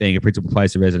bad debt being a principal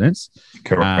place of residence.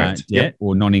 Correct. Debt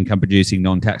or non-income producing,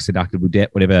 non-tax deductible debt,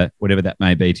 whatever that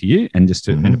may be to you, and just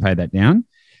to pay that down.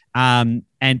 And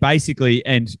basically,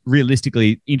 and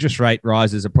realistically, interest rate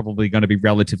rises are probably going to be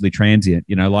relatively transient.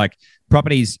 Like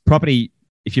property,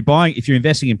 if you're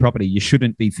investing in property, you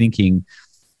shouldn't be thinking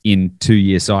in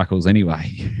 2-year cycles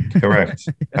anyway. Correct.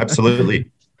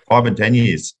 Absolutely. 5 and 10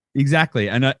 years. Exactly.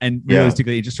 And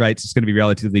realistically, interest rates is going to be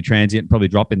relatively transient, probably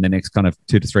drop in the next kind of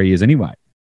 2 to 3 years anyway.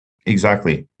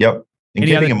 Exactly. Yep. And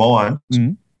keeping in mind,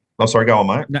 oh, sorry, go on,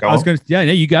 mate. No,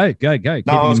 you go. No,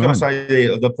 I was going to say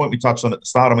the point we touched on at the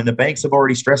start. I mean, the banks have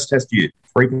already stress tested you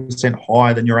 3%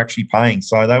 higher than you're actually paying.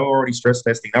 So they were already stress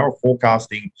testing. They were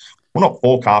forecasting, well, not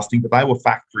forecasting, but they were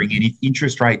factoring in if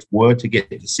interest rates were to get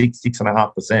to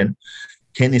 6.5%.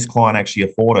 Can this client actually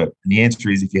afford it? And the answer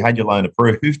is, if you had your loan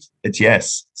approved, it's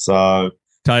yes. So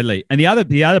totally. And the other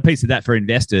piece of that for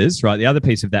investors, right? The other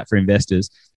piece of that for investors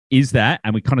is that,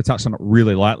 and we kind of touched on it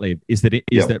really lightly, is that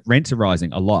that rents are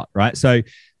rising a lot, right? So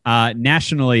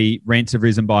nationally, rents have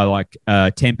risen by like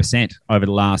 10% over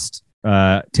the last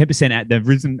 10%. They've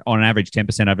risen on average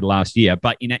 10% over the last year,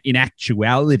 but in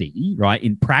actuality, right,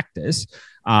 in practice,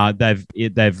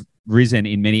 they've risen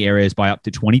in many areas by up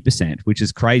to 20%, which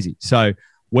is crazy. So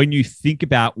when you think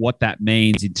about what that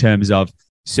means in terms of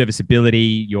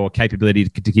serviceability, your capability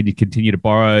to continue to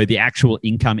borrow, the actual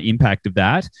income impact of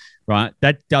that, right?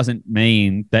 That doesn't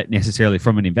mean that necessarily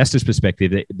from an investor's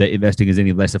perspective that investing is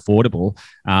any less affordable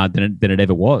than it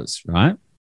ever was, right?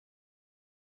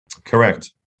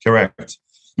 Correct.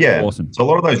 Yeah. Awesome. So a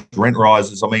lot of those rent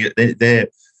rises, I mean, they're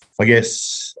I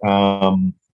guess,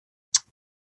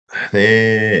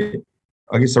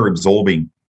 they're absorbing.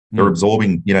 They're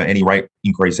absorbing, any rate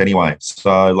increase anyway.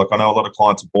 So, like, I know a lot of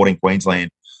clients have bought in Queensland.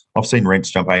 I've seen rents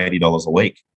jump $80 a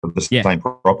week for the same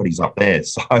properties up there.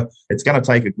 So it's going to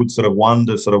take a good sort of 1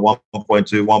 to sort of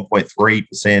 1.2,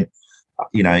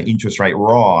 1.3%, interest rate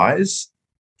rise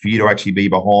for you to actually be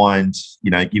behind,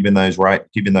 given those rent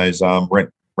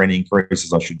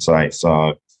increases, I should say.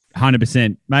 So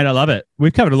 100%, mate. I love it.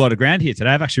 We've covered a lot of ground here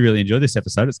today. I've actually really enjoyed this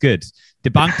episode. It's good.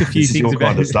 Debunked a few this things is your about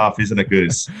kind of stuff, isn't it,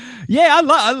 Goose? Yeah,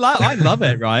 I love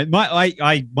it. Right,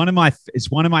 one of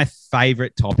my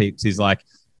favorite topics is like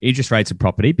interest rates of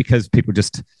property, because people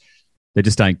just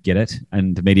don't get it,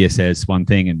 and the media says one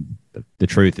thing, and the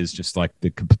truth is just like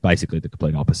basically the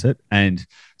complete opposite. And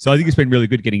so I think it's been really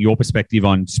good getting your perspective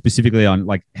on specifically on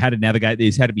like how to navigate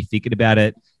this, how to be thinking about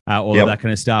it, all of that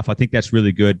kind of stuff. I think that's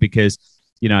really good because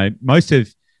most of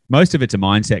it's a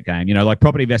mindset game. Like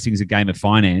property investing is a game of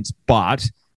finance, but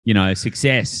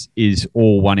success is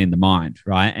all one in the mind,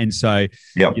 right? And so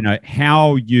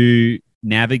how you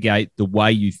navigate the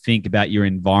way you think about your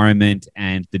environment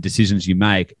and the decisions you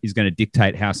make is going to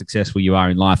dictate how successful you are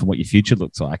in life and what your future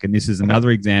looks like. And this is another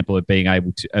example of being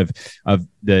able to of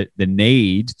the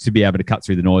need to be able to cut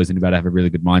through the noise and be able to have a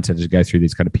really good mindset as you go through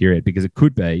this kind of period, because it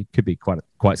could be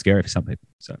quite scary for some people.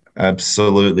 So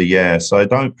absolutely, yeah. So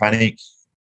don't panic.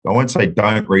 I won't say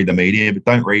don't read the media, but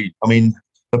don't read. I mean,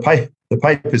 the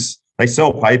papers, they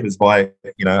sell papers by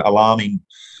alarming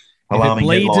alarming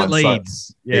bleeds, headlines. it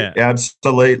leads. Yeah,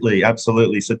 absolutely.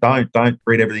 So don't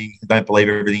read everything. Don't believe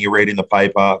everything you read in the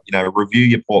paper. Review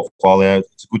your portfolio.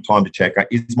 It's a good time to check.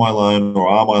 Is my loan or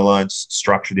are my loans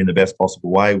structured in the best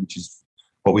possible way, which is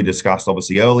what we discussed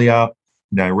obviously earlier.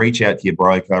 Reach out to your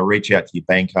broker, reach out to your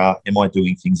banker. Am I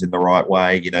doing things in the right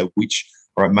way?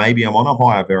 Maybe I'm on a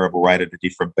higher variable rate at a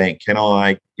different bank. Can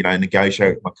I,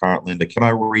 negotiate with my current lender? Can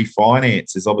I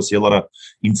refinance? There's obviously a lot of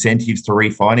incentives to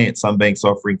refinance. Some banks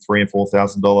offering $3,000 and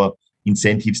 $4,000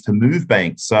 incentives to move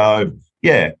banks. So,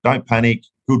 yeah, don't panic.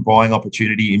 Good buying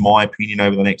opportunity, in my opinion,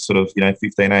 over the next sort of,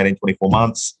 15, 18, 24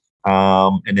 months.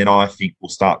 And then I think we'll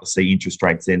start to see interest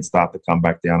rates then start to come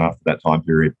back down after that time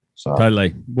period. So.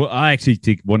 Totally. Well, I actually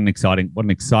think what an exciting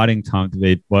time to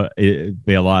be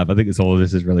alive. I think all of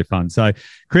this is really fun. So,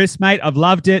 Chris, mate, I've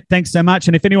loved it. Thanks so much.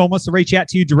 And if anyone wants to reach out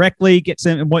to you directly,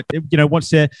 wants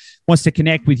to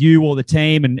connect with you or the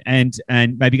team, and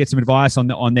maybe get some advice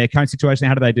on their current situation,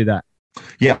 how do they do that?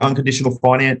 Yeah, Unconditional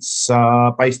Finance,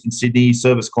 based in Sydney,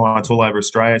 service clients all over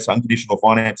Australia. So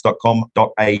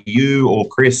unconditionalfinance.com.au or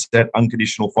Chris at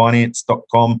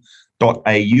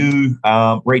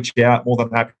unconditionalfinance.com.au. Reach out. More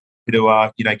than happy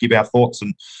to give our thoughts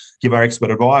and give our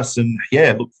expert advice, and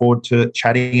look forward to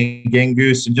chatting again,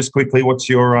 Goose. And just quickly, what's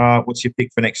your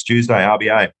pick for next Tuesday,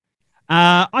 RBA?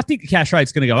 I think the cash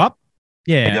rate's going to go up.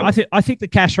 Yeah, yep. I think the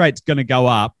cash rate's going to go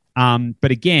up.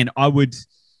 But again,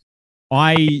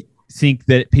 I think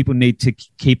that people need to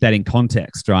keep that in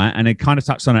context, right? And it kind of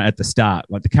touched on it at the start.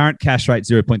 Like the current cash rate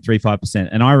 0.35%,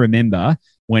 and I remember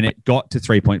when it got to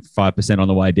 3.5% on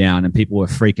the way down and people were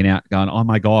freaking out going, oh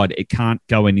my God, it can't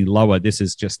go any lower. This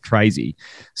is just crazy.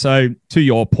 So to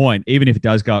your point, even if it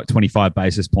does go up 25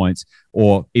 basis points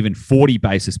or even 40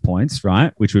 basis points,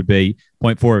 right, which would be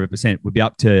 0.4%, would be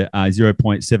up to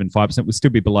 0.75%, would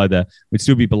still be below the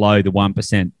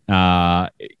 1%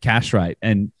 cash rate.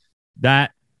 And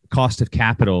that cost of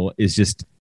capital is just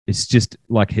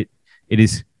like it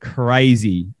is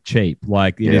crazy cheap.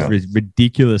 Like it is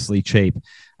ridiculously cheap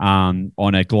on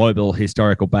a global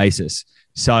historical basis.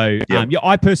 So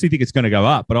I personally think it's going to go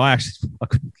up, but I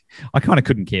kind of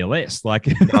couldn't care less. Like,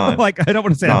 like I don't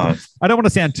want to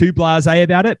sound too blasé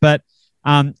about it, but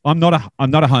I'm not a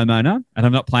homeowner, and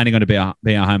I'm not planning on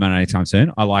being a homeowner anytime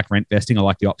soon. I like rent vesting. I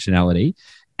like the optionality.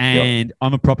 And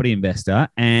I'm a property investor,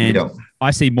 and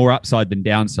I see more upside than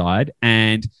downside.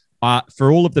 And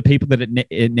for all of the people that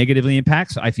it negatively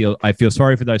impacts, I feel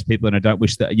sorry for those people, and I don't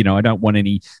wish that I don't want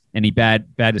any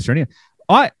badness or anything.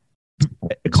 I'm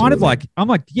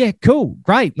like, yeah, cool,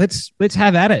 great, let's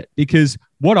have at it, because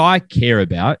what I care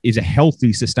about is a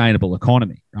healthy, sustainable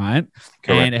economy, right?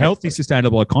 Correct. And a healthy,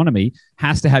 sustainable economy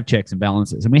has to have checks and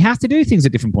balances, and we have to do things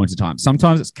at different points of time.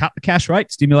 Sometimes it's cut the cash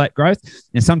rate, stimulate growth,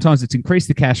 and sometimes it's increase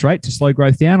the cash rate to slow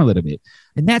growth down a little bit.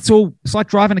 And that's all. It's like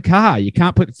driving a car. You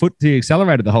can't put the foot to the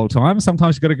accelerator the whole time.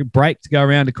 Sometimes you've got to brake to go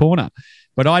around a corner.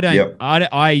 But I don't. Yep.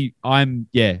 I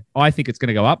think it's going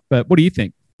to go up. But what do you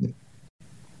think?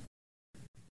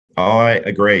 I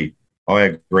agree.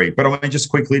 But I mean, just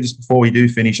quickly, just before we do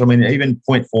finish, I mean, even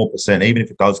 0.4%, even if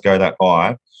it does go that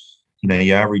high,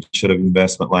 your average sort of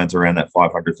investment loans around that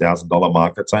 $500,000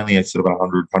 mark. It's only sort of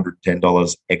 $100,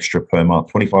 $110 extra per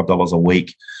month, $25 a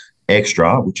week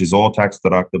extra, which is all tax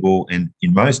deductible. And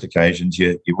in most occasions,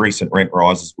 your recent rent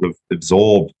rises would have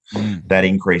absorbed that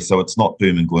increase. So it's not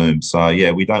doom and gloom. So,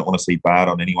 yeah, we don't want to see bad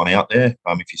on anyone out there.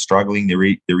 If you're struggling, there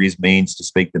is means to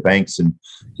speak to banks, and,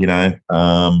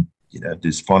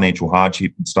 there's financial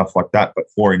hardship and stuff like that. But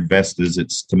for investors,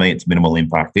 it's minimal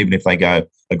impact. Even if they go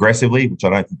aggressively, which I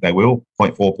don't think they will,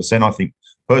 0.4%, I think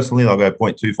personally they'll go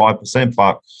 0.25%.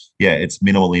 But, yeah, it's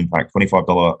minimal impact,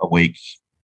 $25 a week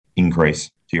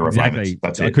increase to your repayments.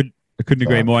 That's it. I couldn't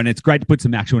agree more. And it's great to put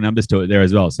some actual numbers to it there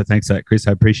as well. So thanks for that, Chris.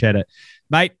 I appreciate it.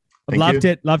 Mate, I've loved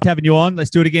it. Loved having you on. Let's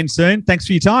do it again soon. Thanks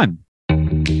for your time.